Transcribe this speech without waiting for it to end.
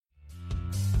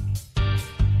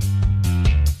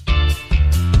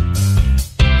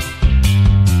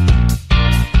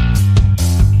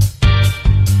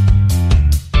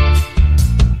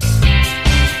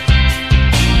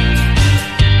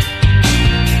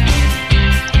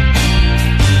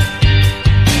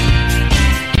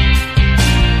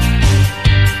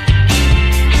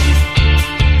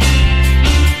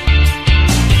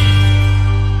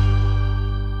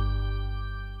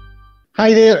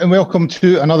Hi there, and welcome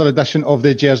to another edition of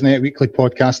the Gersnet Weekly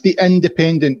Podcast, the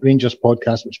independent Rangers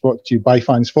podcast, which is brought to you by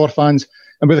fans for fans,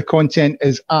 and where the content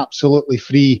is absolutely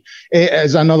free. It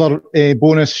is another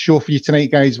bonus show for you tonight,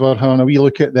 guys. We're having a wee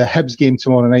look at the Hibs game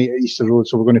tomorrow night at Easter Road,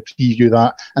 so we're going to preview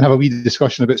that and have a wee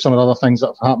discussion about some of the other things that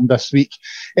have happened this week.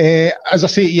 As I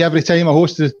say to you every time I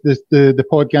host the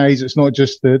pod, guys, it's not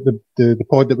just the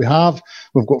pod that we have.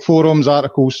 We've got forums,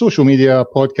 articles, social media,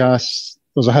 podcasts.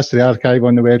 There's a history archive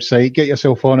on the website. Get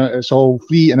yourself on it. It's all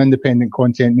free and independent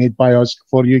content made by us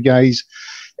for you guys.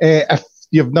 If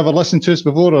you've never listened to us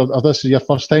before or this is your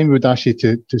first time, we would ask you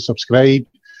to subscribe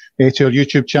to our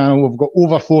YouTube channel. We've got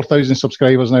over 4,000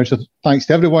 subscribers now, so thanks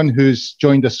to everyone who's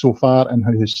joined us so far and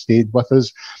who has stayed with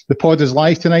us. The pod is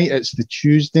live tonight. It's the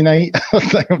Tuesday night.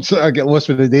 I get lost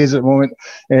with the days at the moment.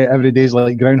 Every day's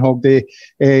like Groundhog Day.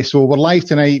 So we're live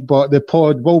tonight, but the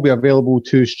pod will be available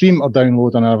to stream or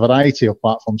download on a variety of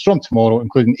platforms from tomorrow,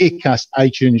 including Acast,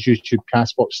 iTunes, YouTube,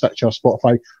 Castbox, Stitcher,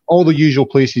 Spotify, all the usual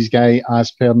places, guy,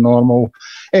 as per normal.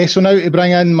 So now to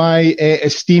bring in my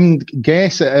esteemed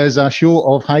guest, it is a show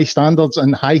of high standards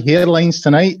and high hairlines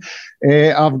tonight.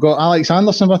 I've got Alex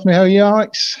Anderson with me. How are you,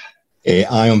 Alex?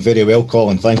 I am very well,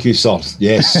 Colin. Thank you, sir.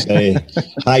 Yes,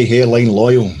 high hairline,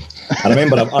 loyal. I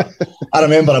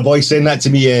remember a boy saying that to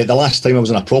me the last time I was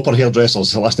in a proper hairdresser.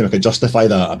 It's the last time I could justify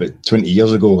that, about 20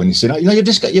 years ago. And he said, you've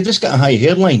just got a high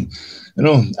hairline. And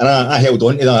I held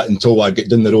on to that until I got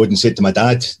down the road and said to my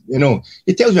dad,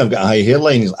 he tells me I've got a high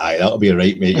hairline. He's like, aye, that'll be all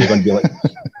right, mate. You're going to be like,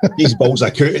 these balls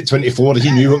are cute at 24.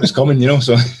 He knew what was coming,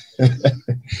 so.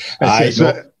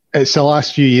 It's the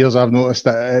last few years I've noticed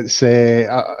that it's,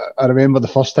 I remember the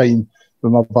first time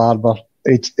with my barber,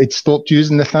 it stopped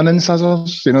using the thinning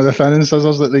scissors, the thinning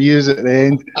scissors that they use at the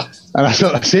end. And I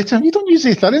sort of said to him, you don't use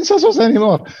the thinning scissors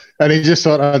anymore. And he just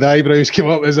sort of, the eyebrows came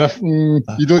up as if, you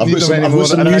don't need them anymore.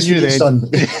 And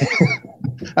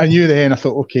I knew then, I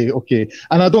thought, okay.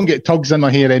 And I don't get tugs in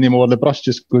my hair anymore. The brush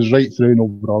just goes right through, no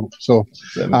problem. So,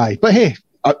 aye. But hey,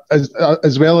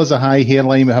 as well as a high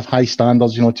hairline, we have high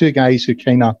standards, two guys who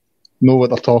kind of know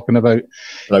what they're talking about.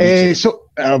 So,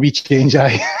 we change,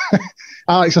 aye.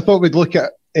 Alex, I thought we'd look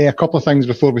at a couple of things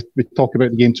before we talk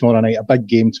about the game tomorrow night, a big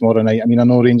game tomorrow night. I mean, I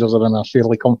know Rangers are in a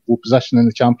fairly comfortable position in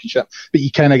the Championship, but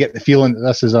you kind of get the feeling that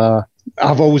this is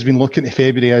I've always been looking to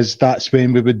February as that's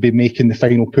when we would be making the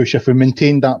final push if we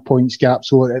maintained that points gap.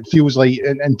 So it feels like,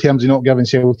 in terms of not giving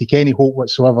Celtic any hope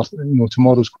whatsoever,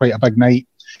 tomorrow's quite a big night.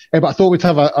 But I thought we'd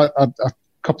have a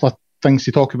couple of things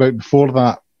to talk about before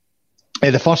that.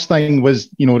 The first thing was,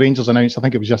 Rangers announced, I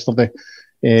think it was yesterday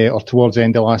or towards the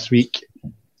end of last week,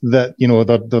 that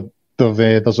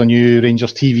there's a new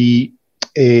Rangers TV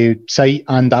site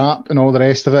and app and all the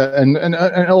rest of it, and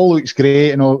it all looks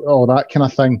great and all that kind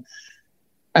of thing.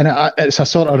 And it's a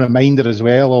sort of reminder as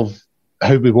well of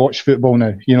how we watch football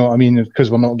now. You know what I mean?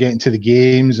 Because we're not getting to the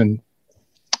games, and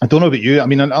I don't know about you. I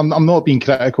mean, I'm not being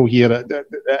critical here. It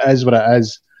is what it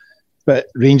is. But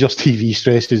Rangers TV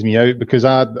stresses me out because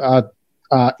I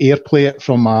airplay it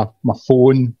from my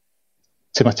phone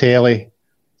to my telly.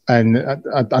 And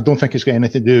I don't think it's got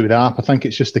anything to do with the app. I think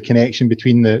it's just the connection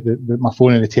between my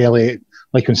phone and the telly.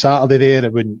 Like on Saturday there,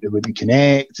 it wouldn't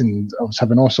connect, and I was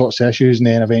having all sorts of issues, and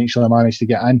then eventually I managed to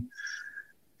get in.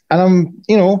 And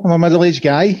I'm a middle-aged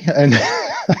guy, and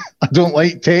I don't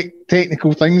like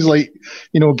technical things like,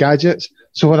 gadgets.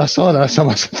 So when I saw this, I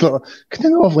must have thought, could I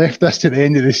not have left this to the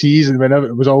end of the season whenever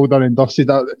it was all done and dusted?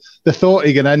 The thought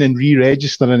of getting in and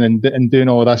re-registering and doing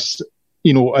all this,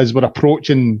 as we're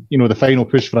approaching, the final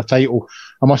push for a title,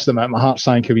 I must admit my heart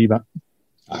sank a wee bit.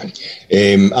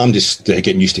 I'm just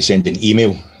getting used to sending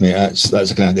email. That's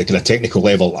the kind of technical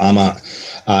level I'm at.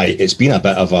 It's been a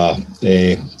bit of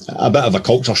a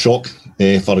culture shock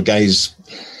for guys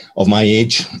of my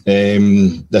age.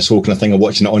 This whole kind of thing of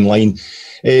watching it online.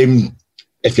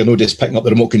 If you're not just picking up the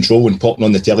remote control and popping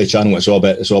on the telly channel, it's all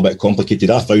a bit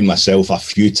complicated. I found myself a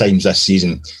few times this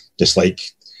season just like,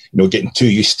 getting too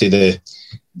used to the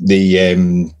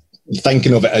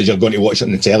thinking of it as you're going to watch it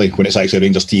on the telly when it's actually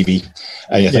Rangers TV,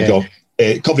 and you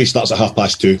think, coverage starts at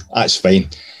 2:30. That's fine.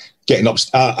 Getting up,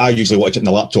 I usually watch it on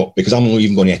the laptop because I'm not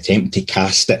even going to attempt to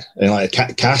cast it. And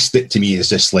cast it to me is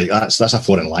just like that's a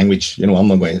foreign language. I'm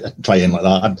not going to try in like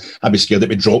that. I'd be scared it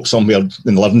would drop somewhere in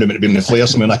the living room. It'd be in the flare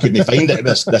somewhere, and I couldn't find it.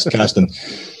 This casting,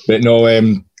 but no.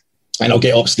 And I'll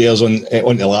get upstairs onto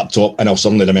the laptop, and I'll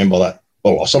suddenly remember that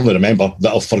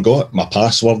I've forgot my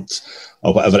password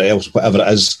or whatever it is.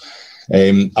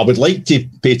 I would like to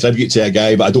pay tribute to a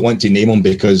guy, but I don't want to name him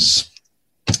because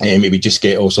maybe just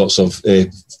get all sorts of kind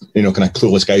of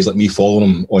clueless guys like me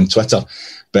following him on Twitter.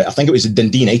 But I think it was the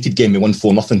Dundee United game we won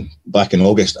 4-0 back in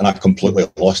August, and I completely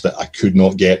lost it. I could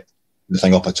not get the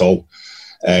thing up at all.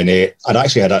 And I'd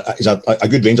actually had a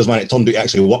good Rangers man. It turned out he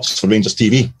actually works for Rangers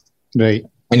TV. Right.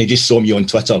 And he just saw me on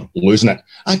Twitter losing it.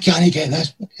 I can't get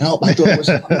this.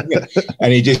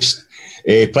 And he just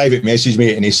private messaged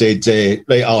me and he said,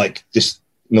 right, Alec, just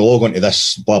log on to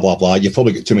this, blah, blah, blah. You've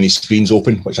probably got too many screens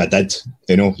open, which I did.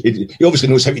 You know, he obviously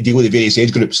knows how to deal with the various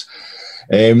age groups.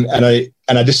 And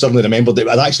I just suddenly remembered that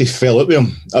I'd actually fell out with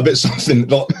him about something.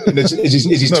 Is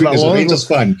he's a Rangers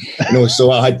fan? You know,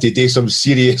 so I had to do some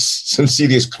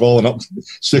serious crawling up,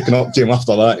 sooking up to him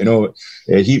after that. You know,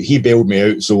 he bailed me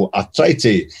out. So I tried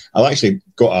to. I've actually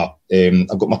got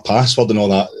I've got my password and all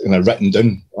that, and I've written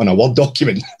down on a Word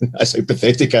document. That's how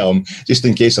pathetic I am, just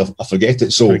in case I forget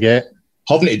it. So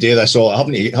having to do this, or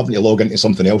having to log into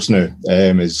something else now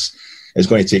is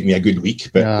going to take me a good week.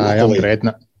 But I'm dreading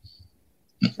it.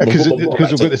 Because we've got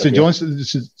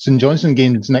the St Johnstone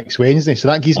games next Wednesday, so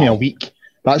that gives me a week.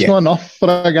 That's not enough for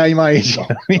a guy my age.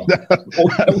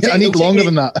 I need longer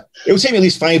than that. It'll take me at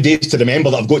least 5 days to remember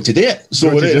that I've got to do it.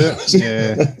 So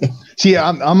See,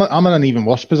 I'm in an even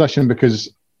worse position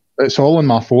because it's all on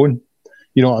my phone.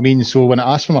 You know what I mean? So when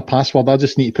I ask for my password, I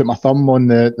just need to put my thumb on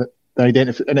the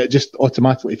identifier, and it just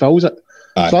automatically fills it.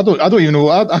 Aye. So I don't even know.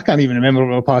 I can't even remember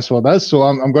what my password is. So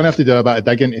I'm going to have to do a bit of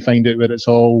digging to find out where it's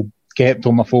all kept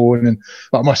on my phone.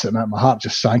 But I must admit, my heart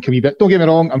just sank a wee bit. Don't get me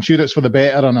wrong, I'm sure it's for the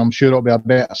better, and I'm sure it'll be a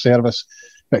better service.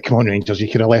 But come on, Rangers, you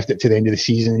could have left it to the end of the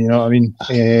season. You know what I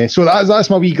mean? So that's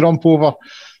my wee grump over.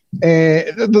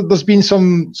 There's been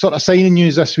some sort of signing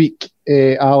news this week.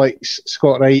 Alex,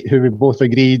 Scott Wright, who we both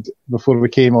agreed before we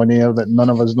came on air that none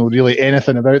of us know really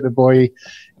anything about the boy.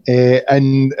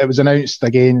 And it was announced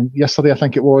again yesterday, I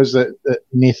think it was, that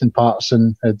Nathan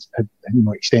Patterson had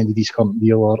extended his current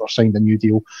deal or signed a new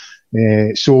deal.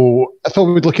 So I thought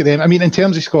we would look at them. I mean, in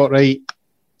terms of Scott Wright,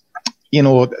 you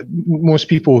know, most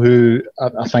people who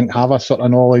I think have a sort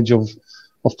of knowledge of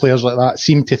players like that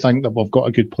seem to think that we've got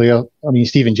a good player. I mean,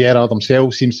 Steven Gerrard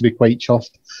himself seems to be quite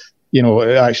chuffed. You know,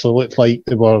 it actually looked like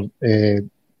they were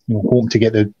hoping to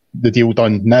get the deal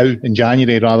done now in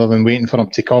January rather than waiting for him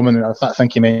to come. And I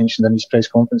think he mentioned in his press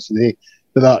conference today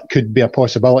that could be a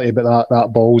possibility, but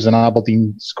that ball's an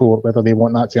Aberdeen score, whether they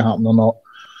want that to happen or not.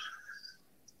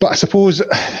 But I suppose,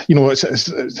 you know,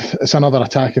 it's another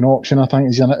attacking option, I think.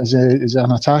 Is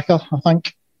an attacker, I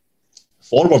think?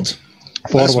 Forward.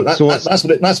 That's what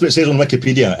it says on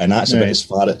Wikipedia, and that's about as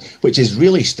far as, which is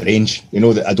really strange, you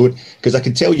know, that I don't, because I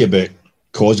could tell you about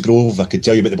Cosgrove, I could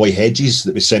tell you about the boy Hedges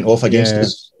that was sent off against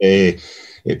us at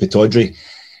Pittodrie.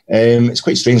 It's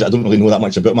quite strange that I don't really know that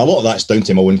much about him. A lot of that's down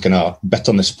to my own kind of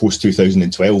bitterness post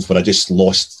 2012, where I just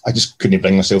couldn't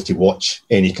bring myself to watch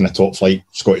any kind of top flight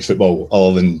Scottish football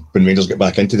other than when Rangers get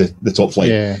back into the top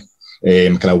flight.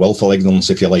 Kind of willful ignorance,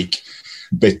 if you like.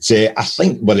 But I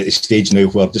think we're at the stage now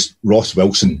where just Ross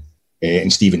Wilson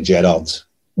and Steven Gerrard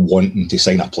wanting to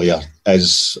sign a player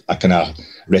is a kind of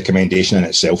recommendation in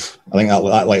itself. I think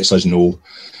that lets us know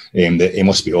that he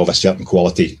must be of a certain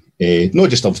quality, not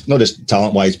just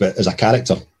talent wise, but as a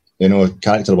character. You know,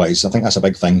 character wise, I think that's a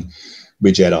big thing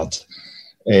with Gerrard.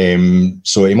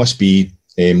 So he must be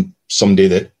somebody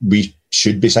that we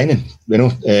should be signing. You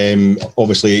know,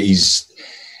 obviously he's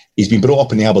been brought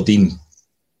up in the Aberdeen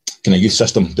kind of youth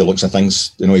system, the looks of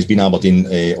things. You know, he's been Aberdeen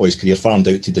all his career, farmed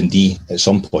out to Dundee at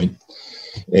some point.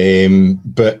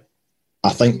 But I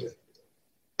think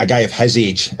a guy of his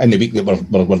age, in the week that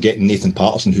we're getting Nathan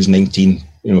Patterson, who's 19,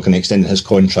 you know, kind of extending his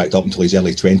contract up until his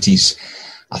early 20s.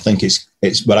 I think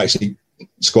we're actually,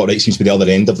 Scott Wright seems to be the other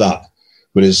end of that.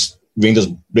 Whereas Rangers,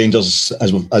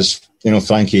 as you know,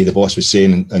 Frankie, the boss, was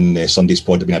saying in Sunday's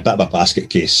pod, have been a bit of a basket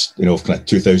case, you know, kind of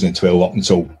 2012 up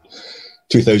until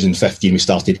 2015, we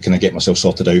started kind of getting myself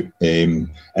sorted out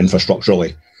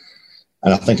infrastructurally.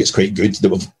 And I think it's quite good that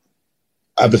we've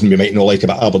everything we might not like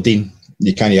about Aberdeen.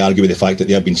 You can't argue with the fact that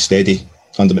they have been steady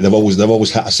under. They've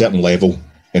always hit a certain level.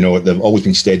 You know, they've always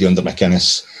been steady under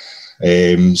McInnes.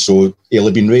 So he'll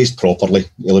have been raised properly.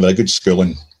 He'll have had a good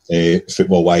schooling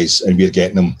football wise, and we're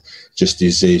getting him just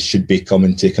as he should be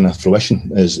coming to kind of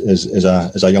fruition as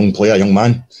a young player, a young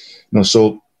man. You know,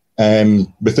 so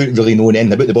without really knowing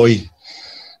anything about the boy,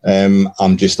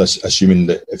 I'm just assuming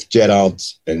that if Gerrard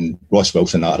and Ross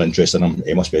Wilson are interested in him,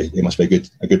 he must be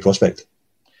a good prospect.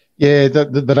 Yeah,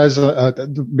 there is.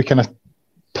 We kind of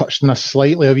touched on this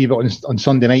slightly a wee bit on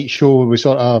Sunday night show. We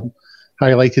sort of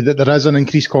highlighted that there is an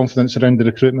increased confidence around the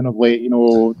recruitment of late. You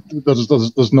know,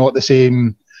 there's not the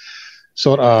same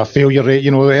sort of failure rate.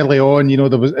 You know, early on, you know,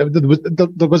 there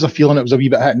was a feeling it was a wee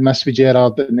bit hit and miss with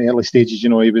Gerrard in the early stages. You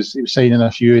know, he was signing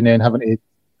a few and then having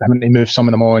to move some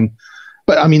of them on.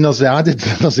 But I mean, there's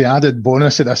the added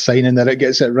bonus of this signing that it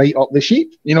gets it right up the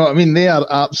sheep. You know what I mean? They are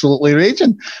absolutely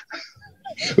raging.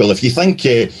 Well, if you think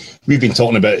we've been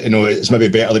talking about, it's maybe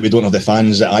better that we don't have the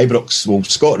fans at Ibrox. Well,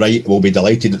 Scott Wright will be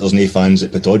delighted that there's no fans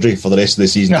at Pittodrie for the rest of the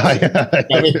season.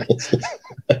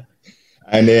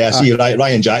 And I see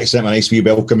Ryan Jack sent a nice wee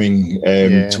welcoming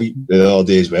tweet the other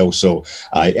day as well. So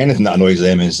anything that annoys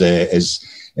them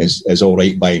is all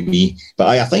right by me. But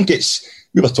I think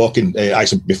we were talking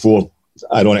actually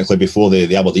ironically before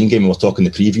the Aberdeen game, we were talking the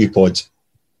preview pod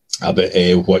about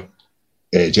what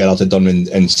Gerrard had done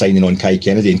in signing on Kai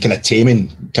Kennedy and kind of taming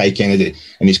Kai Kennedy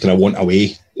and his kind of want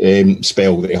away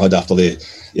spell that he had after the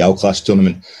Al-Class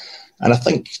tournament. And I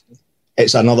think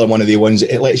it's another one of the ones,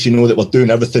 it lets you know that we're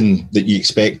doing everything that you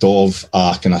expect of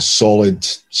a kind of solid,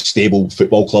 stable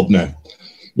football club now.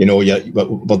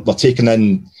 We're taking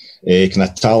in kind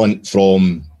of talent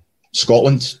from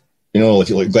Scotland. If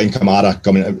you look, Glenn Kamara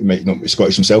coming, he might not be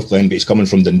Scottish himself, Glenn, but he's coming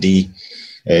from Dundee.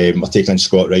 We're taking in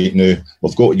Scott right now.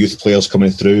 We've got youth players coming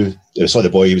through. I saw the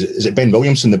boy, is it Ben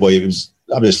Williamson, the boy?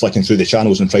 I was flicking through the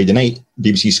channels on Friday night.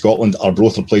 BBC Scotland,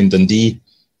 Arbroath are playing Dundee,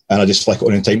 and I just flick it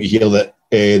on in time to hear that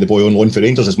the boy on loan for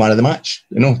Rangers is man of the match,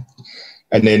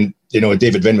 And then,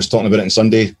 David Vinn was talking about it on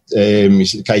Sunday.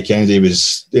 Kai Kennedy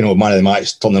was, man of the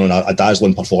match, turning on a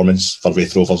dazzling performance for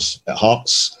Wraith Rovers at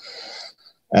Hearts.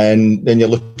 And then you're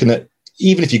looking at,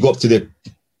 even if you go up to the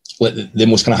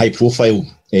most kind of high profile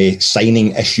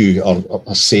signing issue or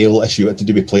a sale issue to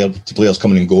do with players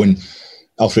coming and going,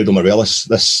 Alfredo Morelos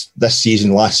this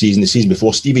season, last season, the season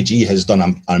before, Stevie G has done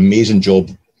an amazing job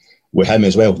with him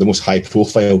as well. The most high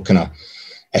profile kind of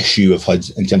issue we've had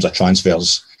in terms of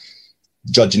transfers,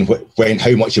 judging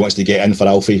how much he wants to get in for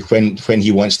Alfie, when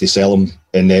he wants to sell him,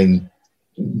 and then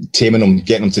taming him,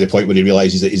 getting him to the point where he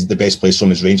realises that he's the best place from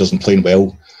his Rangers and playing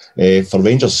well for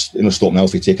Rangers, stopping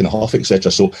Alfie, taking a half, etc.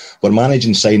 So we're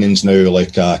managing signings now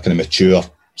like a kind of mature,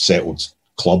 settled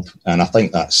club, and I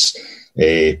think that's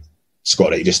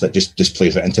Scott Wright just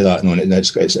plays right into that, and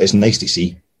it's nice to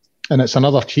see. And it's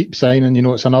another cheap signing,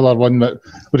 it's another one that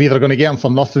we're either going to get him for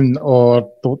nothing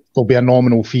or there'll be a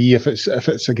nominal fee if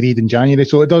it's agreed in January.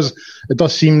 So it does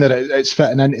seem that it's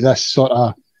fitting into this sort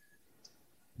of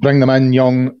bring them in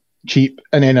young, cheap,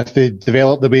 and then if they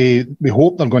develop the way we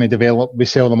hope they're going to develop, we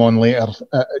sell them on later,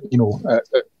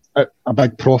 at a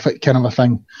big profit kind of a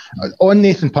thing. On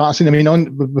Nathan Patterson,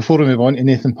 before we move on to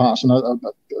Nathan Patterson, I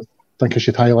think I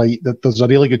should highlight that there's a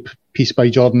really good piece by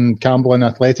Jordan Campbell in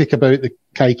Athletic about the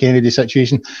Kai Kennedy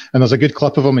situation, and there's a good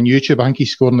clip of him on YouTube. I think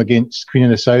he's scoring against Queen of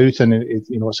the South, and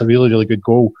it's a really, really good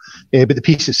goal. But the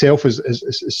piece itself is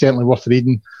certainly worth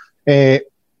reading.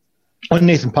 On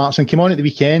Nathan Patterson, came on at the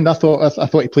weekend. I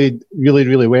thought he played really,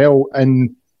 really well,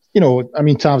 and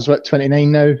Tav's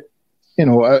 29 now.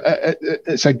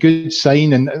 It's a good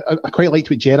sign, and I quite liked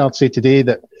what Gerrard said today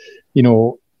that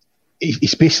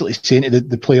he's basically saying to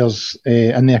the players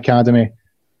in the academy,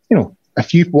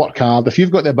 if you work hard, if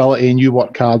you've got the ability and you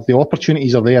work hard, the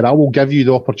opportunities are there. I will give you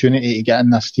the opportunity to get in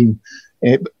this team,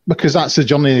 because that's the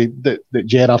journey that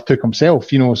Gerrard took himself.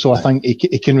 So I think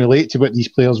he can relate to what these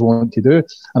players want to do,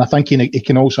 and I think he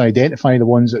can also identify the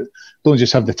ones that don't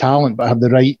just have the talent but have the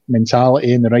right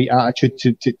mentality and the right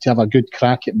attitude to have a good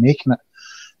crack at making it.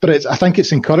 But I think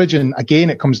it's encouraging. Again,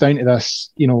 it comes down to this,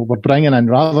 we're bringing in,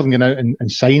 rather than going out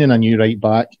and signing a new right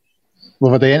back,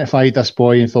 we've identified this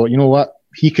boy and thought, you know what,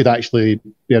 he could actually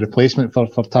be a replacement for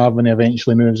Tav when he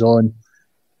eventually moves on.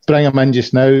 Bring him in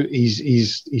just now.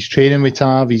 He's training with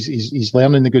Tav. He's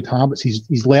learning the good habits.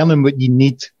 He's learning what you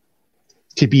need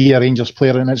to be a Rangers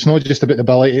player. And it's not just about the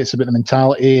ability, it's about the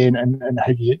mentality and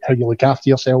how you look after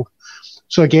yourself.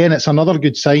 So again, it's another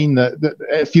good sign that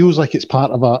it feels like it's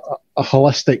part of a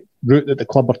holistic route that the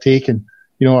club are taking.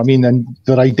 And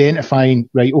they're identifying,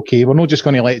 right, okay, we're not just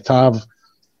going to let Tav,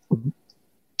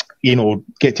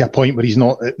 get to a point where he's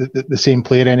not the same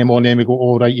player anymore, and then we go,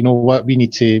 oh, right, you know what, we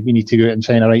need to go out and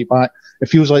sign a right back. It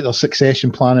feels like there's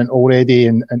succession planning already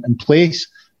in place,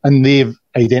 and they've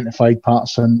identified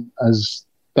Patterson as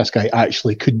this guy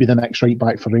actually could be the next right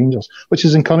back for Rangers, which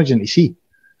is encouraging to see.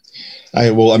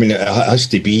 It has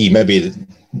to be maybe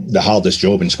the hardest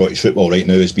job in Scottish football right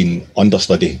now has been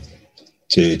understudy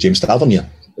to James Tavernier,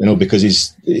 because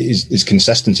his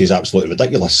consistency is absolutely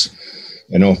ridiculous.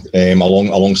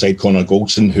 Alongside Connor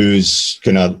Goldson, who's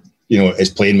kind of is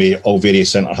playing with all various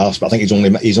centre halves, but I think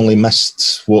he's only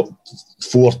missed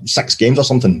 4-6 games or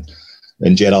something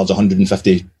in Gerrard's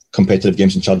 150 competitive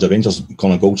games in charge of Rangers,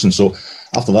 Connor Goldson. So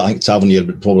after that, I think Tavernier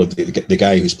would probably be the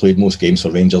guy who's played most games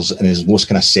for Rangers and is most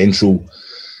kind of central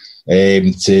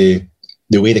to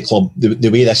the way the club, the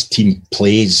way this team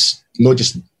plays, not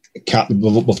just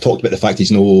we've talked about the fact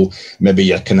he's no maybe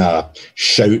your kind of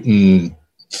shouting,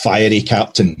 fiery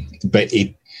captain, but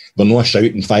we're not a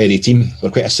shouting, fiery team.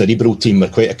 We're quite a cerebral team. We're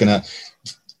quite a kind of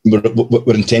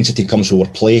where intensity comes from our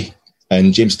play.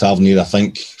 And James Tavernier, I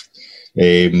think,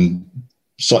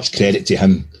 such credit to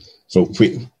him for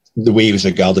the way he was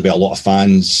regarded by a lot of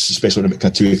fans, especially when it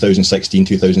kind of 2016,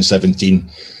 2017,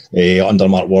 under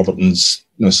Mark Warburton's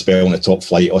spell in the top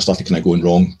flight. All started kind of going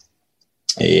wrong,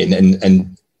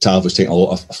 and Tav was taking a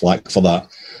lot of flack for that.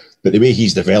 But the way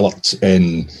he's developed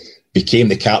and became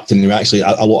the captain, actually,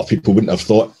 a lot of people wouldn't have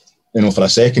thought, for a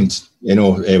second,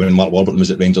 when Mark Warburton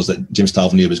was at Rangers, that James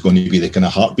Tavernier was going to be the kind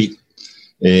of heartbeat,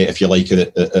 if you like,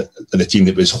 of the team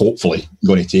that was hopefully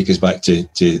going to take us back to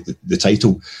the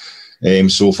title.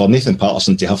 So for Nathan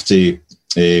Patterson to have to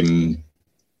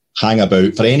hang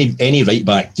about, for any right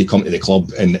back to come to the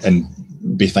club and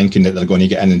be thinking that they're going to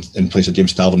get in place of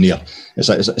James Tavernier, it's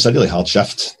a really hard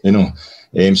shift, So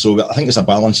I think it's a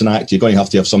balancing act. You're going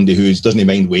to have somebody who doesn't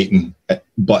mind waiting,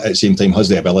 but at the same time has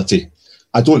the ability.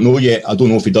 I don't know yet. I don't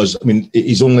know if he does. I mean,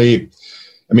 he's only.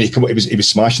 I mean, he was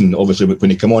smashing obviously when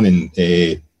he came on in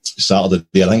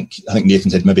Saturday. I think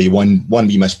Nathan had maybe one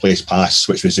wee misplaced pass,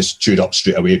 which was just chewed up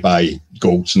straight away by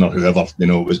Goldson or whoever.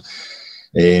 It was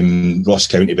Ross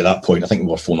County by that point. I think we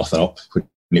were 4-0 up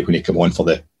when he came on for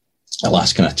the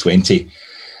last kind of 20.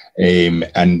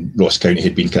 And Ross County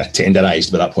had been kind of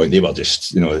tenderised by that point. They were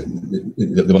just, they weren't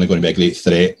going to be a great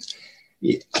threat.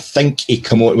 I think he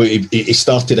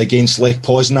started against Lech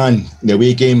Poznan, the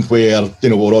away game where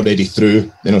we're already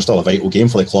through. Still a vital game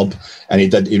for the club, and he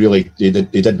did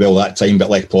well that time. But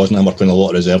Lech Poznan were playing a lot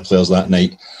of reserve players that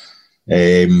night.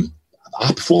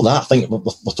 Before that, I think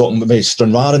we're talking about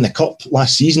Stranraer in the cup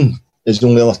last season. Is the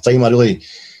only other time I really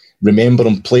remember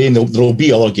him playing. There'll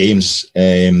be other games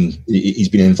he's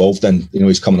been involved in.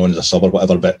 He's coming on as a sub or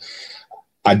whatever. But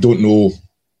I don't know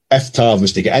if Tav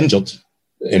was to get injured.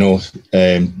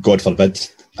 God forbid.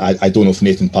 I don't know if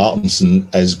Nathan Patterson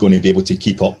is going to be able to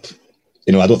keep up.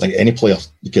 I don't think any player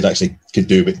could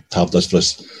do what Tav does for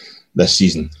us this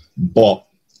season. But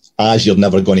as you're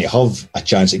never going to have a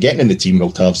chance at getting in the team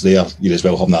while Tav's there, you're as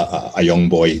well having a young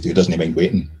boy who doesn't mind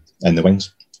waiting in the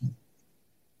wings.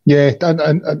 Yeah,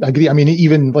 I agree. I mean,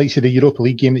 even like say the Europa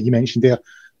League game that you mentioned there,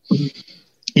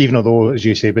 even although, as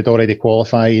you say, we'd already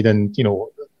qualified and,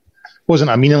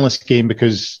 wasn't a meaningless game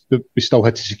because we still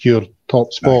had to secure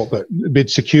top spot, but we'd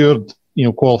secured,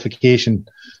 qualification.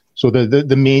 So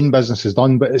the main business is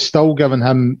done, but it's still given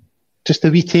him just a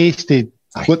wee taste of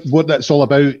what that's all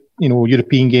about,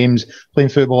 European games, playing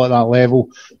football at that level.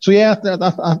 So yeah,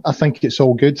 I think it's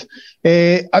all good.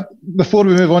 Before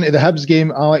we move on to the Hibs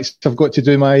game, Alex, I've got to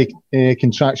do my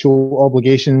contractual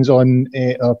obligations on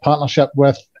our partnership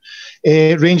with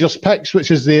Rangers Picks, which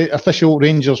is the official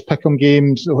Rangers Pick'em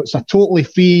game. So it's a totally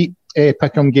free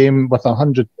Pick'em game with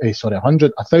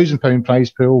 £1,000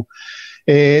 prize pool.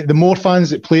 The more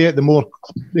fans that play it, the more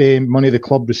money the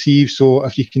club receives. So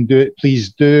if you can do it,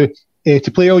 please do.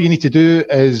 To play, all you need to do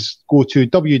is go to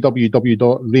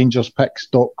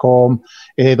www.rangerspicks.com.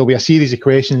 There'll be a series of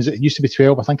questions. It used to be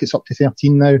 12. I think it's up to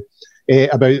 13 now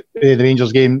about the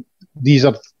Rangers game. These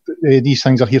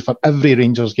things are here for every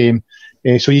Rangers game.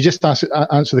 So you just answer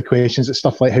the questions. It's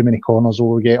stuff like how many corners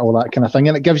will we get, all that kind of thing.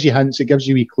 And it gives you hints, it gives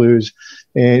you wee clues.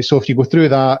 So if you go through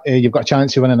that, you've got a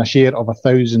chance of winning a share of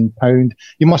 £1,000.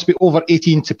 You must be over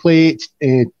 18 to play.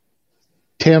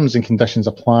 Terms and conditions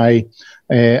apply.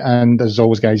 And as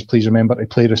always, guys, please remember to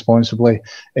play responsibly.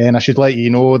 And I should let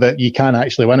you know that you can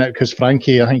actually win it because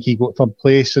Frankie, I think he got third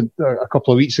place a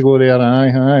couple of weeks ago there.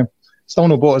 And I still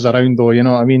no bottles around though, you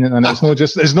know what I mean? And it's not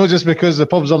just because the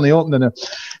pubs aren't open now.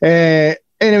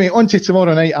 Anyway, on to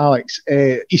tomorrow night, Alex.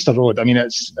 Easter Road. I mean,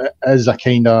 it is a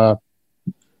kind of,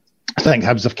 I think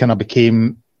Hibs have kind of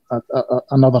became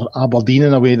another Aberdeen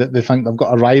in a way that they think they've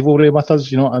got a rivalry with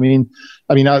us, you know what I mean?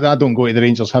 I don't go to the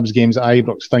Rangers Hibs games at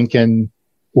Ibrox thinking,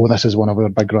 oh, this is one of our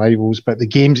big rivals, but the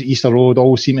games at Easter Road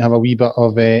always seem to have a wee bit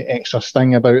of extra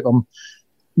sting about them.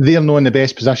 They're not in the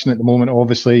best position at the moment,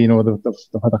 obviously, you know,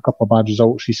 they've had a couple of bad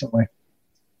results recently,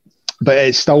 but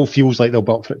it still feels like they'll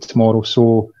be up for it tomorrow.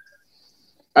 So,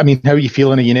 I mean, how are you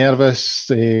feeling? Are you nervous,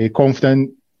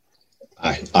 confident?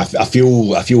 I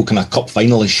feel kind of cup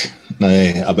finalish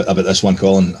about this one,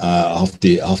 Colin. I have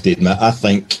to admit, I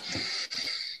think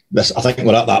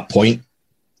we're at that point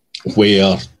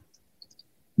where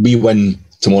we win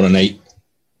tomorrow night.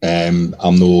 None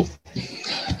of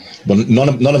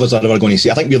us are ever going to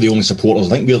say. I think we're the only supporters.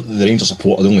 I think we're the Rangers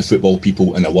supporters, the only football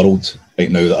people in the world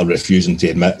right now that are refusing to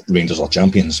admit Rangers are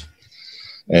champions.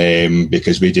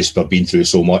 because we just have been through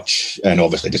so much, and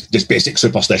obviously just basic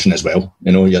superstition as well.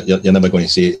 You know, you're never going to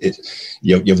say it,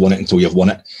 you've won it until you've won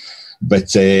it.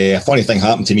 But a funny thing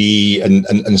happened to me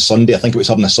on Sunday. I think it was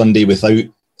having a Sunday without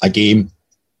a game.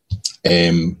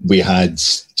 We had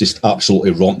just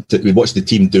absolutely romped it. We watched the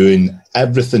team doing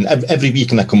everything, every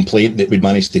week in a complaint that we'd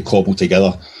managed to cobble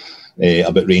together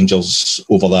about Rangers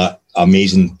over that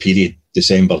amazing period,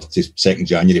 December to 2nd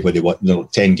January, where they won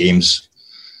 10 games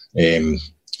in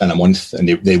a month, and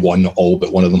they won all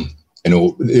but one of them. You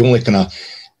know, the only kind of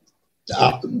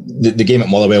the game at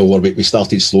Motherwell where we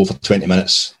started slow for 20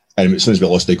 minutes, and as soon as we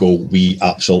lost the goal, we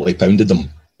absolutely pounded them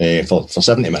for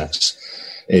 70 minutes.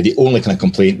 The only kind of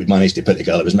complaint we'd managed to put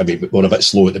together was maybe we were a bit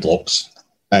slow at the blocks,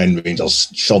 and Rangers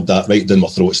shoved that right down our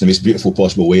throats in the most beautiful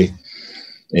possible way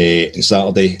on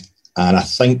Saturday. And I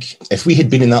think if we had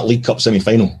been in that League Cup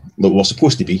semi-final that we were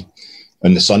supposed to be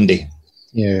on the Sunday,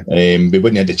 we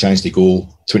wouldn't have had the chance to go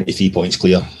 23 points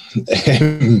clear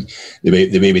the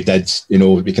way we did. You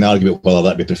know, we can argue about whether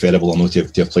that'd be preferable or not to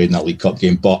have played in that League Cup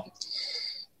game, but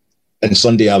on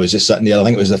Sunday, I was just sitting there. I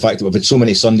think it was the fact that we've had so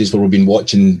many Sundays where we've been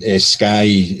watching Sky,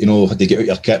 you know, had to get out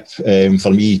your kip.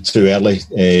 For me, too early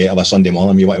of a Sunday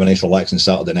morning. You want to have a nice relaxing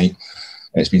Saturday night.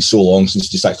 And it's been so long since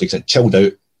just actually chilled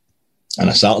out on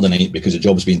a Saturday night because the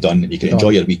job's been done and you can enjoy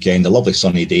your weekend, a lovely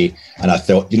sunny day. And I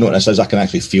thought, you know what this is? I can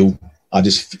actually feel, I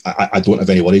don't have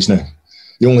any worries now.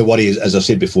 The only worry is, as I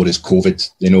said before, is COVID.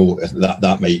 You know,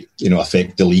 that might, you know,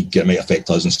 affect the league. It might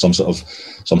affect us in some sort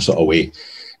of way.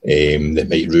 That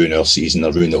might ruin our season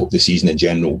or ruin the season in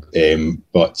general.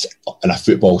 But in a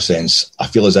football sense, I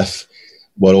feel as if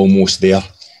we're almost there.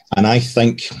 And I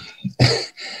think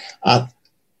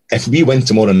if we win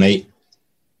tomorrow night,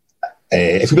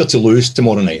 if we were to lose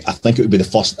tomorrow night, I think it would be the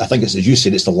first. I think it's, as you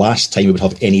said, it's the last time we would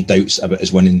have any doubts about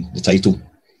us winning the title.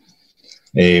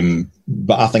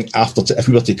 But I think if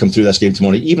we were to come through this game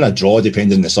tomorrow, even a draw,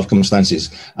 depending on the circumstances,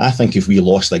 I think if we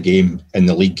lost a game in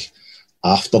the league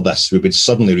after this, we would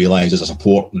suddenly realise as a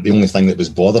support the only thing that was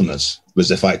bothering us was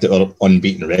the fact that our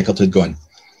unbeaten record had gone.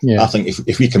 I think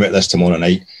if we come out this tomorrow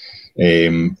night,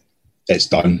 it's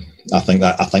done. I think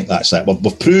that's it.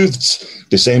 We've proved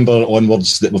December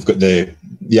onwards that we've got the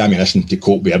ammunition to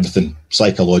cope with everything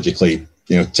psychologically,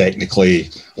 you know,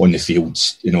 technically on the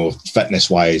fields, you know,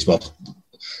 fitness wise, we're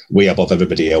way above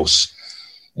everybody else.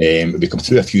 We come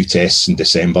through a few tests in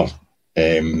December,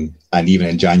 and even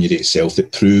in January itself,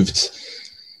 that proved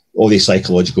all these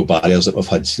psychological barriers that we've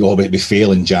had. Oh, we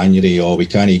fail in January, or we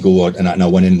can't go in a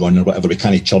winning run or whatever. We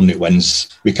can't churn out wins.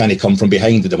 We can't come from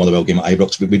behind at the Motherwell game at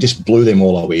Ibrox. We just blew them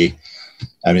all away.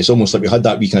 And it's almost like we had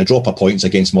that wee kind of drop of points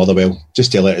against Motherwell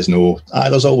just to let us know,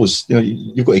 there's always, you know,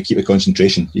 you've got to keep the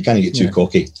concentration. You can't get too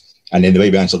cocky. And then the way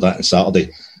we answered that on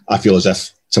Saturday, I feel as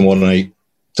if tomorrow night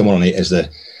is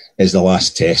the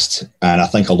last test. And I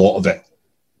think a lot of it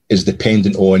is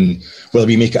dependent on whether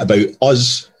we make it about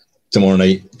us tomorrow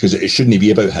night, because it shouldn't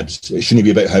be about Hibs. It shouldn't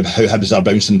be about how Hibs are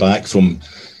bouncing back from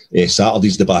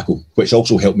Saturday's debacle, which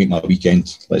also helped make my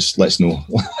weekend. Let's know.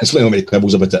 Let's not make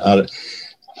quibbles about it.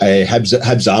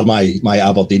 Hibs are my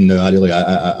Aberdeen now.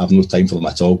 I have no time for them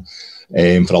at all,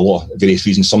 for a lot of various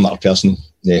reasons. Some that are personal,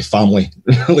 family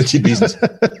related reasons,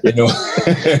 you know.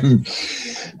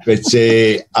 But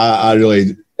I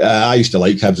really. I used to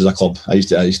like Hibs as a club. I used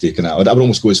to kind of. I would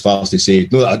almost go as far as to say,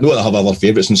 no, I know that I have other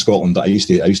favourites in Scotland, but I used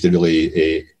to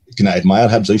really kind of admire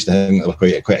Hibs. I used to think they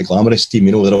were quite a glamorous team.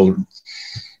 You know, they're all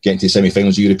getting to the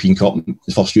semi-finals of European Cup,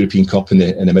 the first European Cup in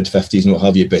the mid '50s and what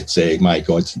have you. But my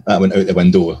God, that went out the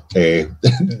window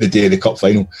the day of the cup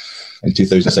final in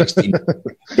 2016.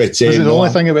 But was it the only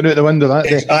thing that went out the window that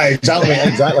day?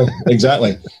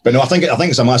 Exactly. But no, I think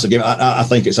it's a massive game. I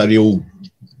think it's a real.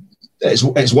 It's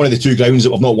one of the two grounds that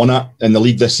we've not won at in the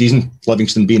league this season,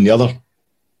 Livingston being the other.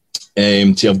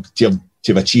 To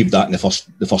have achieved that in the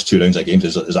first two rounds of games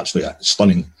is absolutely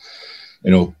stunning,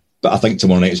 you know. But I think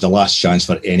tomorrow night is the last chance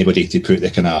for anybody to put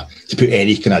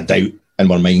any kind of doubt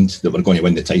in our mind that we're going to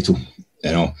win the title,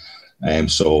 you know.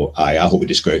 So I hope we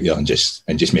just go out there and just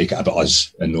make it about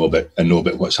us and know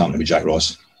about what's happening with Jack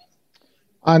Ross.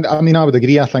 And I mean, I would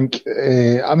agree. I think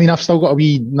I've still got a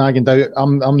wee nagging doubt.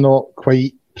 I'm not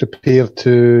quite prepared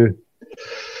to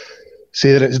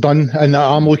say that it's done, and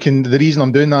I'm looking. The reason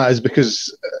I'm doing that is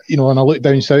because, you know, when I look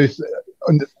down south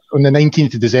on the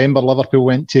 19th of December, Liverpool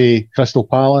went to Crystal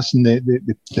Palace and they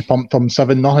pumped them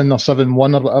 7-0 or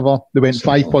 7-1 or whatever. They went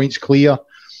 5 points clear,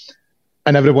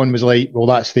 and everyone was like, "Well,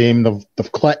 that's them.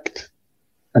 They've clicked,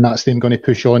 and that's them going to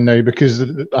push on now." Because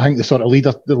I think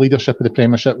the leadership of the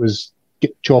Premiership was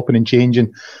chopping and changing,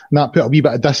 and that put a wee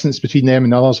bit of distance between them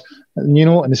and others. And, you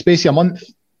know, in the space of a month,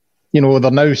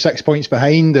 they're now 6 points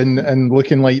behind and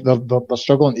looking like they're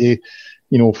struggling to,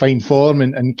 find form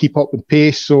and keep up with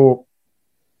pace. So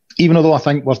even although I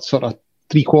think we're sort of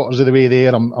 3/4 of the way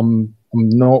there, I'm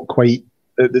not quite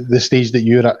at the stage that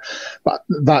you're at. But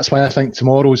that's why I think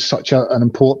tomorrow is such an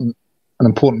important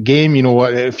game.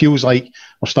 It feels like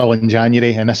we're still in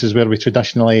January, and this is where we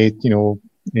traditionally,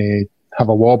 have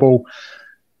a wobble.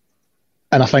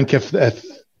 And I think if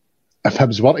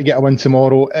Hibs were to get a win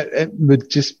tomorrow, it would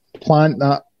just plant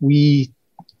that wee,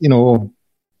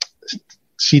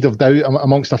 seed of doubt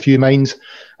amongst a few minds.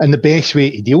 And the best way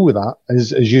to deal with that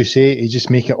is, as you say, to just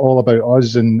make it all about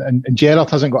us. And Gerrard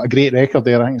hasn't got a great record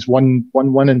there. I think it's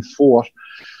 1-1-4.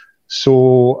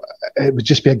 So it would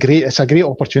just be it's a great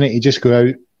opportunity to just go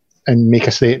out and make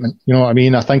a statement. You know what I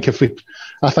mean? I think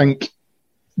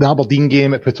the Aberdeen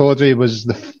game at Pittodrie was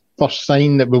the first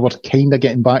sign that we were kind of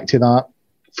getting back to that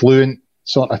fluent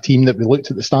sort of team that we looked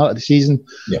at the start of the season.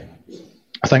 Yeah.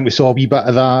 I think we saw a wee bit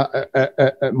of that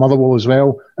at Motherwell as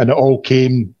well, and it all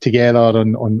came together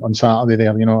on Saturday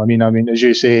there. You know what I mean? I mean, as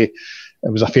you say,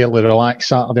 it was a fairly relaxed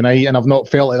Saturday night, and I've not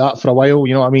felt like that for a while.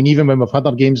 You know what I mean? Even when we've had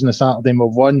our games on the Saturday and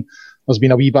we've won, there's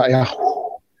been a wee bit of,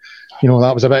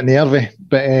 that was a bit nervy.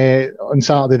 But on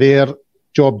Saturday there,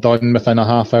 job done within a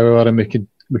half hour, and we could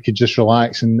just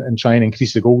relax and try and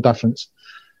increase the goal difference.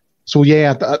 So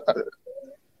yeah,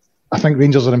 I think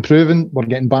Rangers are improving. We're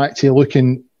getting back to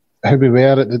looking how we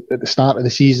were at the start of the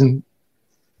season.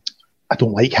 I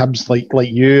don't like Hibs like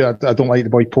you. I don't like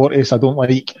the boy Porteous. I don't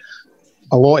like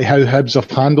a lot of how Hibs have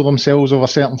handled themselves over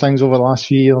certain things over the last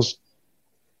few years,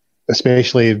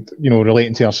 especially,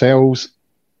 relating to ourselves.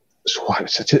 So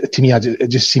to me, it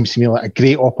just seems to me like a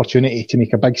great opportunity to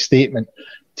make a big statement,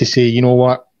 to say, you know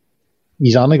what,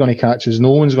 he's only going to catch us.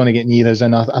 No one's going to get near us.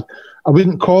 And I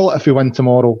wouldn't call it if we win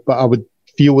tomorrow, but I would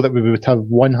feel that we would have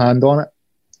one hand on it.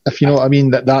 If you know what I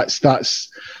mean, that's,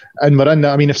 and we're in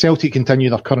that. I mean, if Celtic continue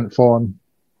their current form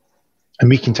and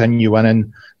we continue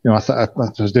winning, I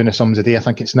was doing the sums a day. I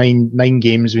think it's nine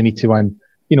games we need to win.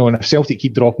 And if Celtic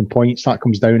keep dropping points, that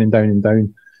comes down and down and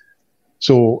down.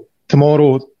 So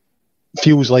tomorrow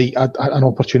feels like an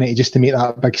opportunity just to make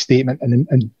that big statement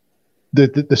and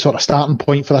the sort of starting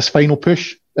point for this final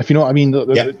push. If you know what I mean,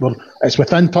 it's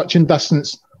within touching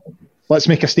distance. Let's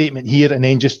make a statement here and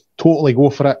then just totally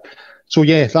go for it. So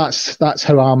yeah, that's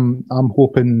how I'm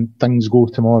hoping things go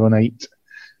tomorrow night.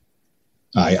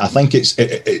 I think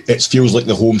it feels like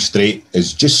the home straight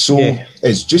is just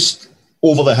is just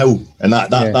over the hill, and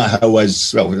that hill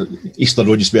is, well, Easter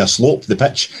Road used to be a slope, the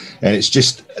pitch, and it's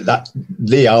just that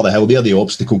they are the hill, they're the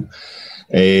obstacle.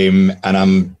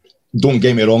 And don't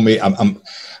get me wrong, mate,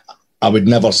 I would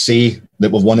never say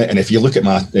that we've won it. And if you look at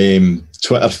my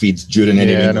Twitter feed during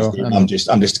any game, I'm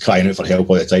just crying out for help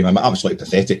all the time. I'm absolutely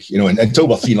pathetic, and until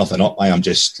we're 3-0 up, I am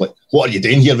just like, what are you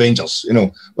doing here, Rangers?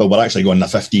 Well, we're actually going on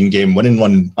a 15-game winning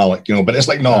run, Alec. But it's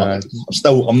like, no,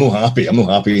 I'm not happy. I'm not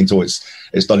happy until it's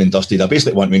done and dusted. I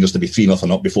basically want Rangers to be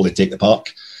 3-0 up before they take the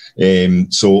park.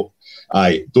 So,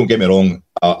 don't get me wrong,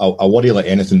 I worry like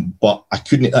anything, but I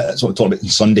couldn't. That's what I talked about on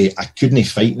Sunday. I couldn't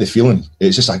fight the feeling.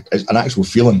 It's just it's an actual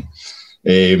feeling.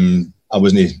 I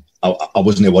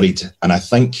wasn't worried, and I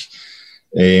think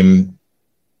it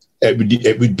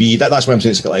would be that's why I'm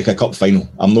saying it's like a cup final.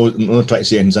 I'm not trying to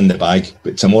say anything's in the bag,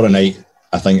 but tomorrow night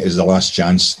I think is the last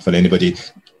chance for anybody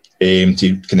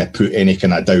to kind of put any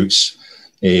kind of doubts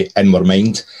in their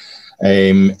mind.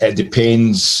 It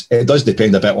depends. It does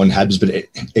depend a bit on Hibs, but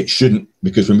it shouldn't,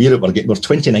 because when we're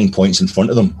 29 points in front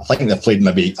of them. I think they've played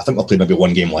maybe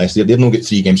one game less. They've not got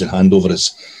 3 games in hand over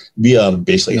us. We are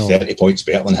basically 30 points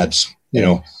better than Hibs.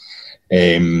 The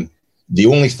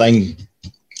only thing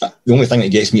that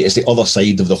gets me is the other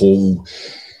side of the whole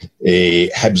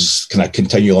Hibs kind of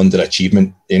continual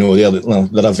underachievement.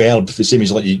 They're a verb. The same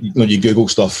as like you Google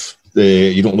stuff,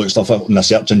 you don't look stuff up in a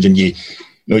search engine. You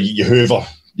hoover.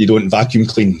 You don't vacuum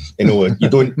clean. You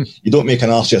don't make an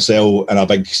arse yourself in a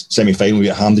big semi-final with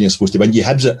your hand and you're supposed to win. You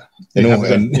Hibs it.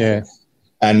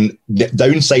 And the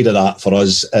downside of that for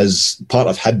us is part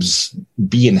of Hibs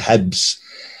being Hibs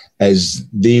is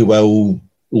they will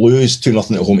lose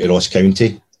 2-0 at home to Ross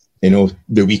County.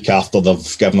 The week after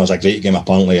they've given us a great game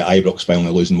apparently at Ibrox by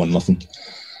only losing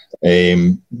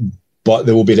 1-0. But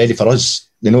they will be ready for us.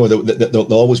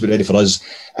 They'll always be ready for us.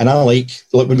 And I like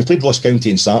when we played Ross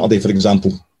County on Saturday, for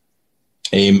example,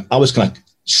 I was kind of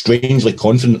strangely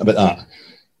confident about that,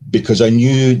 because I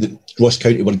knew that Ross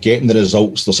County were getting the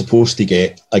results they're supposed to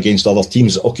get against other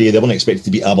teams. Okay, they weren't expected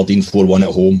to beat Aberdeen 4-1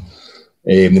 at home.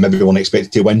 They maybe weren't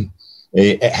expected to win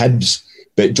at Hibs.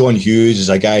 But John Hughes is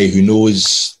a guy who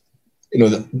knows,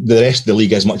 the rest of the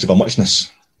league is much of a muchness.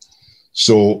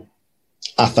 So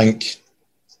I think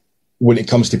when it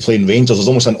comes to playing Rangers, there's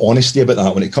almost an honesty about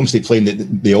that. When it comes to playing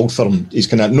the Old Firm, he's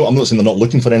kind of, no, I'm not saying they're not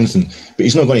looking for anything, but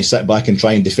he's not going to sit back and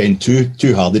try and defend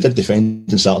too hard. They did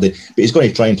defend on Saturday, but he's going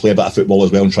to try and play a bit of football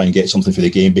as well and try and get something for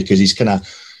the game, because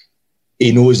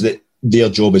he knows that their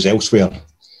job is elsewhere.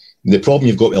 The problem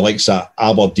you've got with the likes of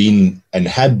Aberdeen and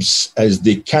Hibs is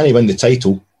they can't win the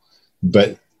title,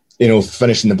 but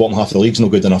finishing the bottom half of the league's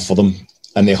not good enough for them.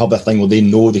 And they have a thing where they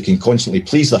know they can constantly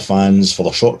please their fans for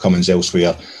their shortcomings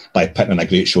elsewhere by putting on a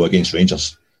great show against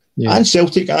Rangers. Yeah. And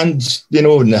Celtic, and, in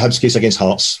the Hibs case against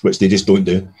Hearts, which they just don't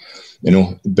do.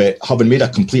 But having made a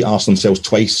complete arse themselves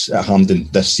twice at Hampden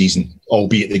this season,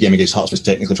 albeit the game against Hearts was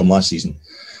technically from last season,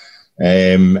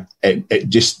 it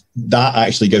just, that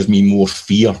actually gives me more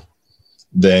fear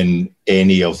than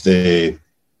any of the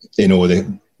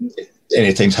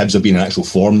any times Hibs have been in actual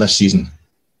form this season.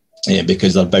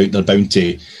 Because they're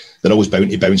always bound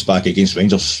to bounce back against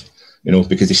Rangers,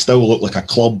 because they still look like a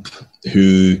club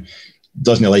who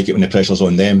doesn't like it when the pressure's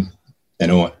on them,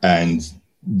 and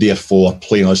therefore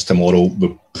playing us tomorrow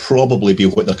will probably be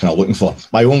what they're kind of looking for.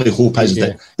 My only hope is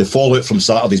that the fallout from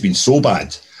Saturday's been so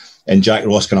bad, and Jack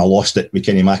Ross kind of lost it with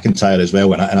Kenny McIntyre as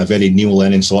well, in a very Neil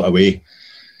Lennon sort of way,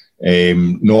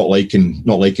 not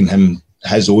liking him,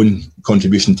 his own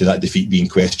contribution to that defeat being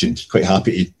questioned. Quite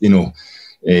happy to,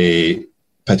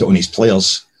 put it on his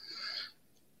players.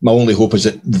 My only hope is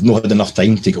that they've not had enough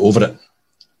time to get over it,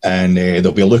 and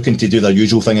they'll be looking to do their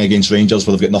usual thing against Rangers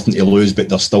where they've got nothing to lose, but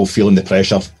they're still feeling the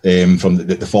pressure from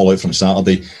the fallout from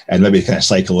Saturday, and maybe kind of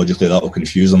psychologically that will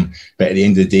confuse them. But at the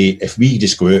end of the day, if we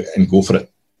just go out and go for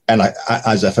it, and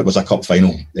as if it was a cup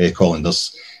final, Colin,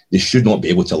 they should not be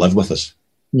able to live with us.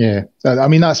 Yeah, I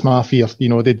mean, that's my fear.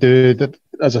 They do,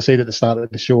 as I said at the start of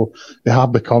the show, they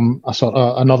have become a sort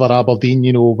of another Aberdeen,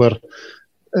 where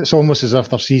it's almost as if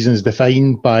their season's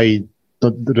defined by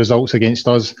the results against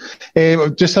us.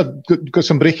 Just got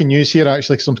some breaking news here,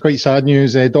 actually, some quite sad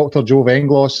news. Dr. Joe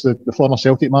Venglos, the former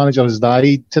Celtic manager, has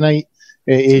died tonight,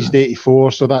 aged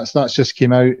 84, so that's just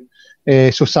came out.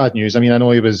 So sad news. I mean, I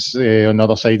know he was on the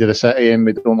other side of the city and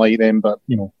we don't like them, but,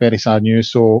 very sad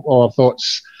news. So all our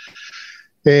thoughts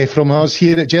from us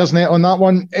here at Gersnet on that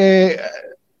one.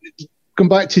 Going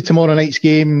back to tomorrow night's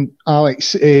game,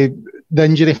 Alex, the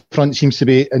injury front seems to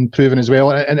be improving as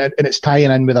well, and it's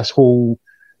tying in with this whole,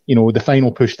 the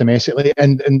final push domestically,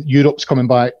 and Europe's coming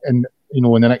back, and in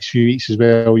the next few weeks as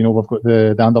well. We've got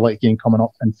the Anderlecht game coming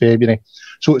up in February,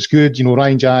 so it's good.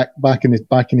 Ryan Jack back in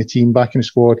the team, back in the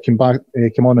squad, came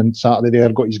on Saturday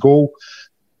there, got his goal.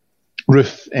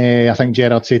 Ruth, I think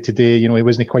Gerrard said today, he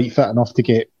wasn't quite fit enough to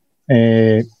get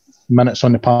minutes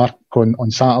on the park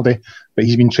on Saturday, but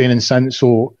he's been training since,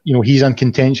 so he's in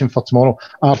contention for tomorrow.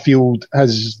 Arfield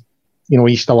has,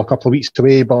 he's still a couple of weeks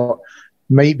away, but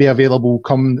might be available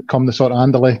come the sort of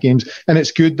Anderlecht games. And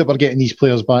it's good that we're getting these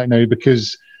players back now,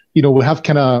 because we have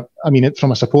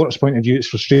from a supporter's point of view, it's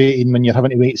frustrating when you're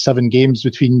having to wait 7 days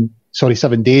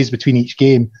between each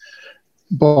game.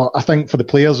 But I think for the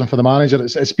players and for the manager,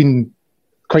 it's been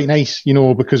quite nice,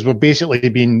 because we've basically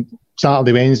been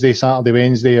Saturday,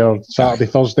 Wednesday, or Saturday,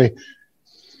 Thursday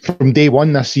from day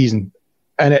one this season.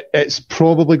 And it's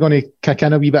probably going to kick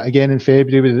in a wee bit again in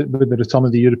February with the return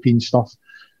of the European stuff.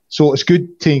 So it's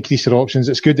good to increase their options.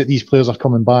 It's good that these players are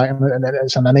coming back, and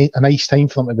it's a nice time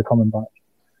for them to be coming back.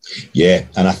 Yeah,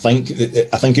 and I think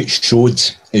it showed,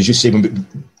 as you say, when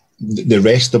the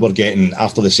rest that we're getting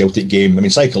after the Celtic game. I mean,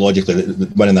 psychologically,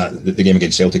 winning the game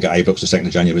against Celtic at Ibrox the 2nd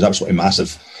of January was absolutely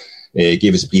massive.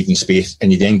 Gave us breathing space,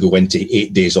 and you then go into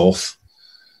 8 days off.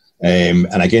 And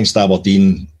against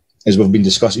Aberdeen, as we've been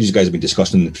discussing, you guys have been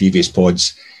discussing in the previous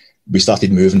pods, we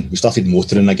started moving, we started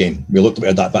motoring again. We looked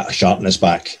at that bit of sharpness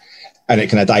back, and it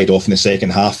kind of died off in the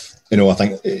second half. I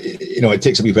think, it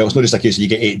takes a wee while. It's not just a case of you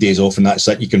get 8 days off and that's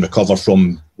it. You can recover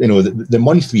from, the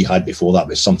month we had before that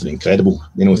was something incredible.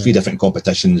 3 different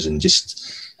competitions, and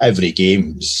just every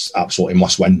game was absolutely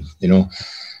must win,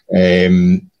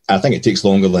 I think it takes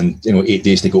longer than 8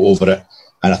 days to go over it,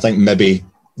 and I think maybe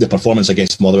the performance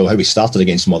against Motherwell, how we started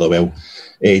against Motherwell,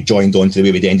 joined on to the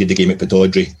way we'd ended the game at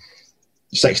Pittodrie.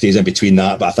 6 days in between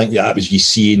that, but I think that was you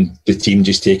seeing the team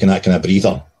just taking that kind of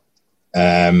breather,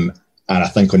 and I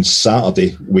think on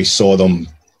Saturday we saw them.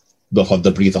 They've had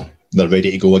the breather. They're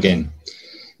ready to go again.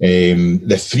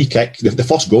 The free kick, the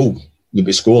first goal that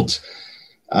we scored.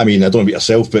 I mean, I don't know about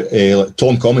yourself, but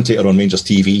Tom, commentator on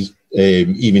RangersTV,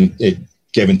 even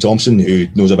Kevin Thompson, who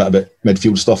knows a bit about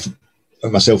midfield stuff,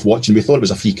 myself watching, we thought it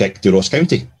was a free kick to Ross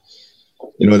County.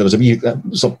 There was a wee...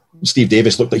 Steve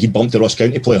Davis looked like he'd bumped the Ross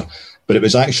County player, but it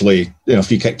was actually a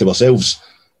free kick to ourselves.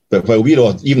 But while we're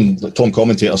all, even Tom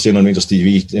commentator saying on Rangers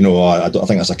TV, I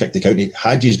think that's a kick to County.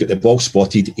 Hadji's got the ball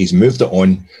spotted, he's moved it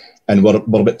on, and we're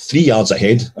about 3 yards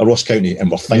ahead of Ross County,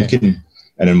 and we're thinking,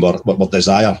 and then we're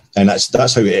desire, and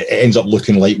that's how it ends up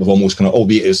looking like. We've almost kind of,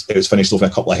 albeit it was finished off a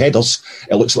couple of headers,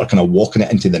 it looks like we're kind of walking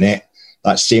it into the net.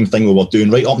 That same thing we were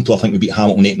doing right up until I think we beat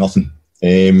Hamilton 8-0.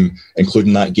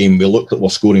 Including that game, we looked like we're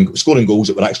scoring goals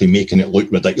that were actually making it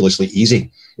look ridiculously easy.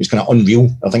 It was kind of unreal.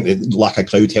 I think the lack of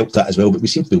crowd helped that as well, but we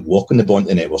seem to be walking the ball into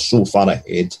the net. We're so far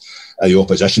ahead of the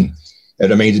opposition. It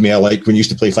reminded me of like when you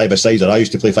used to play 5-a-side, or I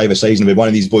used to play 5-a-side, and one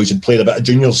of these boys had played a bit of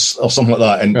juniors or something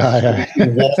like that,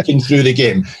 and walking through the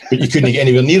game, but you couldn't get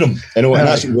anywhere near them. And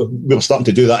that's, we were starting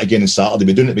to do that again on Saturday.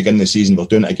 We're doing it at the beginning of the season, we're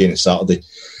doing it again on Saturday.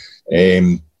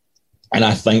 And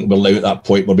I think we're now at that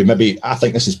point where I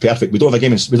think this is perfect. We don't have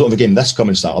a game this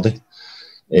coming Saturday.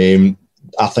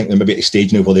 I think they're maybe at a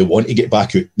stage now where they want to get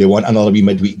back out. They want another wee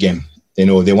midweek game. They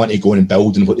want to go and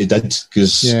build on what they did,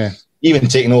 because even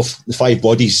taking off the 5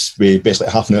 bodies with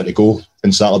basically half an hour to go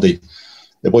on Saturday,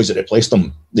 the boys that replaced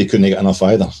them, they couldn't get enough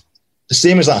either. The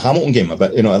same as that Hamilton game,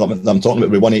 but I'm talking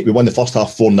about. We won the first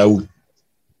half 4-0,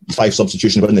 5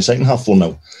 substitutions, but in the second half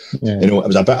 4-0. It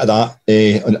was a bit of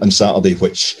that on Saturday,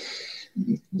 which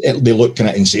they look kind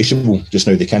of insatiable just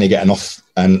now. They can't get enough,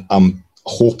 and I'm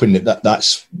hoping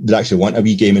that's they actually want a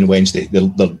wee game on Wednesday.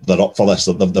 They're up for this.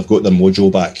 They've got their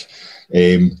mojo back.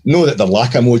 Know that their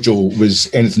lack of mojo was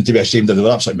anything to be ashamed of. They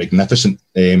were absolutely magnificent,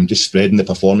 just spreading the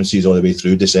performances all the way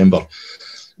through December.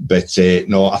 But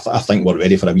I think we're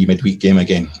ready for a wee midweek game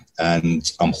again,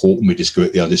 and I'm hoping we just go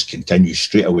out there and just continue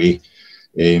straight away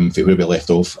for where we left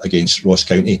off against Ross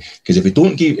County. Because if we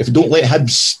don't let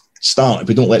Hibs start, if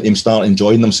we don't let them start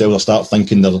enjoying themselves or start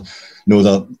thinking they're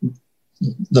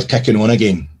kicking on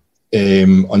again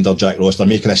under Jack Ross, they're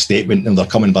making a statement and they're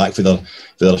coming back for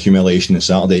their humiliation on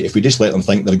Saturday. If we just let them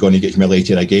think they're going to get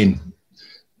humiliated again,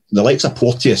 the likes of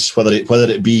Porteous, whether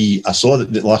it be, I saw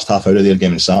the last half hour of their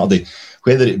game on Saturday,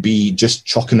 whether it be just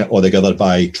chucking it all together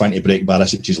by trying to break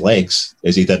Barisic's legs,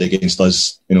 as he did against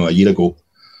us, a year ago,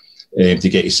 to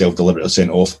get himself deliberately sent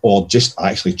off, or just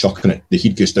actually chucking it, the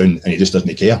heat goes down and he just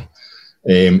doesn't care.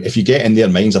 If you get in their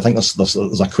minds, I think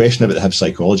there's a question about the Hibs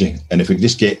psychology, and if we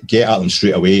just get at them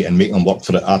straight away and make them work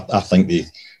for it, I think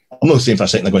I'm not saying for a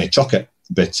second they're going to chuck it,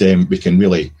 but we can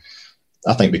really,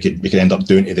 I think we could end up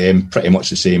doing to them pretty much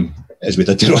the same as we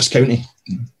did to Ross County.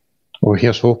 Well,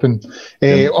 here's hoping.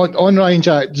 On Ryan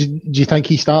Jack, do you think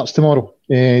he starts tomorrow?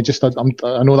 I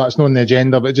know that's not on the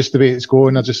agenda, but just the way it's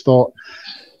going, I just thought,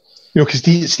 because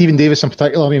Stephen Davis in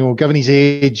particular, given his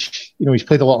age, he's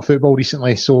played a lot of football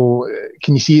recently. So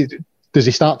can you see, does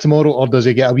he start tomorrow, or does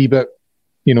he get a wee bit,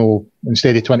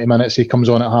 instead of 20 minutes, he comes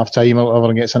on at half time or whatever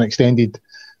and gets an extended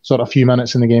sort of few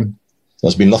minutes in the game?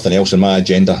 There's been nothing else on my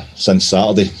agenda since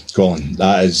Saturday, Colin.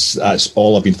 That's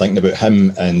all I've been thinking about,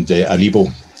 him and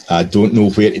Aribo. I don't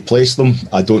know where to place them.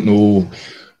 I don't know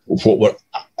what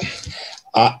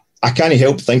I can't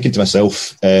help thinking to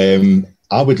myself,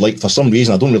 I would like, for some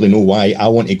reason, I don't really know why, I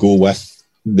want to go with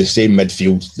the same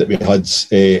midfield that we had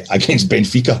against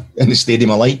Benfica in the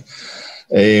Stadium of Light.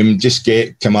 Just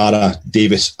get Kamara,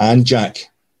 Davis and Jack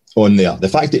on there. The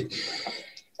fact that,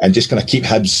 and just kind of keep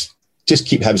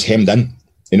Hibs hemmed in.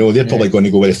 They're probably going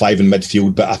to go with a 5 in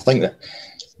midfield, but I think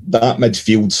that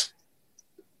midfield,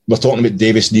 we're talking about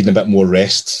Davis needing a bit more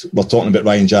rest. We're talking about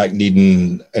Ryan Jack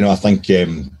needing, I think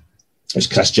it's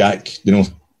Chris Jack,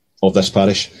 of this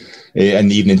parish. In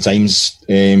the evening times,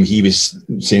 he was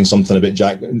saying something about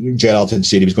Jack. Gerard had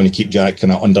said he was going to keep Jack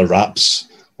kind of under wraps.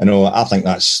 I think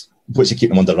that's, what's he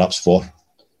keeping him under wraps for?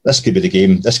 This could be the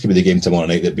game. This could be the game tomorrow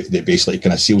night that basically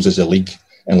kind of seals us the league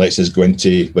and lets us go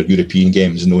into our European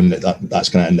games knowing that's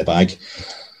kind of in the bag.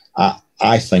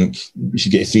 I think we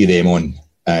should get 3 of them on.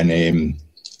 And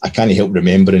I can't help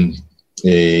remembering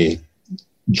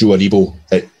Joe Aribo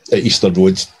at Easter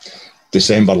Road,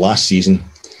 December last season.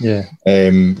 Yeah.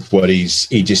 Where he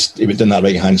went down that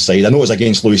right hand side. I know it was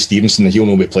against Louis Stevenson, he'll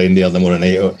not be playing there tomorrow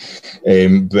night.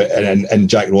 But and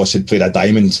Jack Ross had played a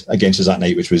diamond against us that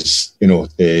night, which was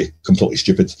completely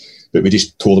stupid. But we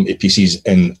just tore them to pieces.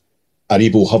 And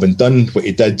Aribo, having done what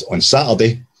he did on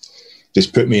Saturday,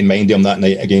 just put me in mind of him that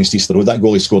night against Easter Road. That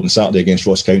goal he scored on Saturday against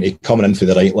Ross County, coming in for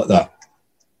the right like that.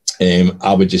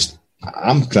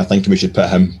 I'm kind of thinking we should put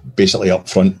him basically up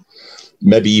front.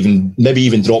 Maybe even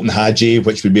dropping Hadji,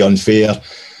 which would be unfair.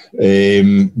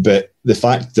 But the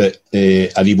fact that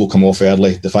Aribo come off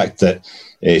early, the fact that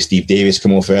Steve Davis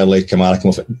come off early, Kamara come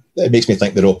off, it makes me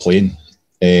think they're all playing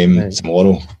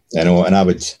tomorrow. And I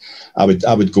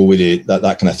would go with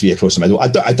that kind of 3 across the middle. I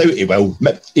doubt he will.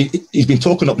 He's been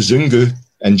talking up Zungu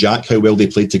and Jack, how well they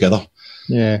played together.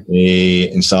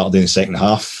 in Saturday in the second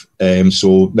half.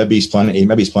 So maybe he's planning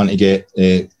to get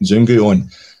Zungu on.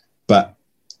 But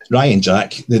Ryan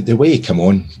Jack, the way he came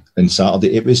on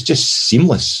Saturday, it was just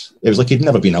seamless. It was like he'd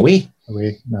never been away.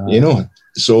 Nah.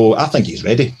 So I think he's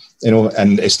ready.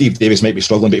 And Steve Davis might be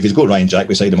struggling, but if he's got Ryan Jack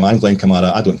beside him and Glenn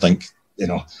Kamara, I don't think,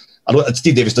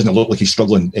 Steve Davis doesn't look like he's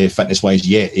struggling fitness-wise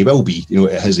yet. He will be,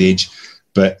 at his age.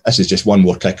 But this is just one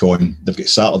more kick on. They've got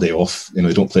Saturday off.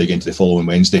 They don't play again to the following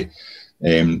Wednesday.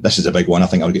 This is a big one. I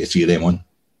think I'll get the three of them on.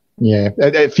 Yeah,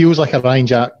 it feels like a Ryan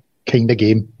Jack kind of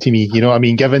game to me.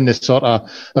 Given the sort of,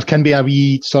 there can be a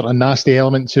wee sort of nasty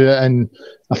element to it, and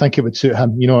I think it would suit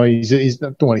him. He's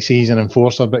I don't want to say he's an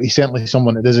enforcer, but he's certainly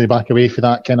someone that doesn't back away for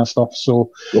that kind of stuff.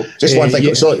 So, just one thing.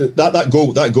 Yeah. So that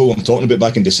goal I'm talking about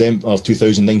back in December of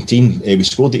 2019, we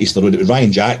scored at Easter Road. It was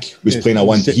Ryan Jack was playing a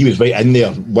 1. He was right in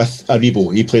there with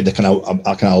Aribo. He played the kind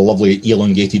of lovely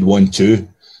elongated 1-2.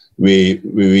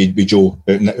 With Joe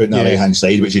out in the right hand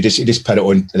side, which he just put it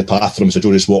on the pathroom, so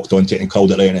Joe just walked onto it and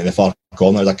called it right into the far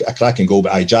corner. It was a cracking goal,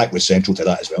 but Jack was central to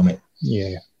that as well, mate.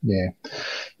 Yeah.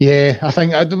 I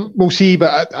think we'll see,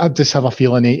 but I just have a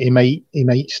feeling he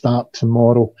might start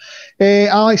tomorrow.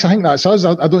 Alex, I think that's us.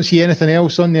 I don't see anything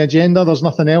else on the agenda. There's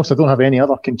nothing else. I don't have any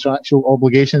other contractual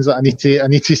obligations that I need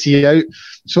to see out.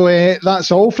 So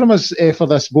that's all from us for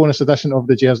this bonus edition of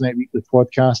the Gersnet Weekly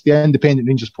Podcast, the Independent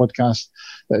Rangers podcast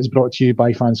that is brought to you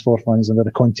by fans for fans, and where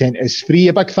the content is free.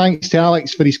 A big thanks to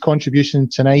Alex for his contribution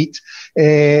tonight.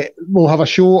 We'll have a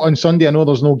show on Sunday. I know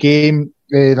there's no game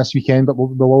this weekend, but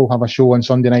we'll all have a show on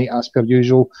Sunday night as per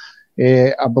usual.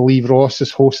 I believe Ross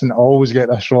is hosting. I always get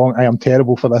this wrong. I am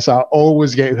terrible for this. I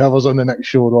always get whoever's on the next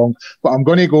show wrong. But I'm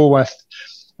going to go with,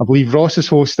 I believe Ross is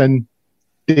hosting,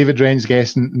 David Wren's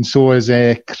guesting, and so is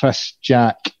Chris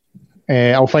Jack.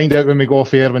 I'll find out when we go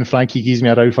off air, when Frankie gives me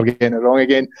a row for getting it wrong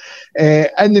again.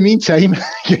 In the meantime,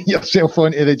 get yourself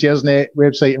onto the Gersnet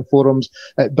website and forums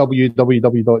at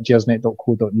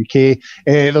www.gersnet.co.uk.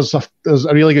 There's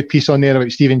a really good piece on there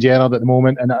about Steven Gerrard at the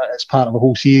moment, and it's part of a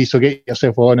whole series, so get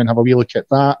yourself on and have a wee look at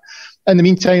that. In the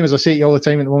meantime, as I say to you all the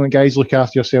time at the moment, guys, look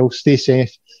after yourselves, stay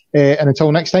safe, and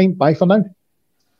until next time, bye for now.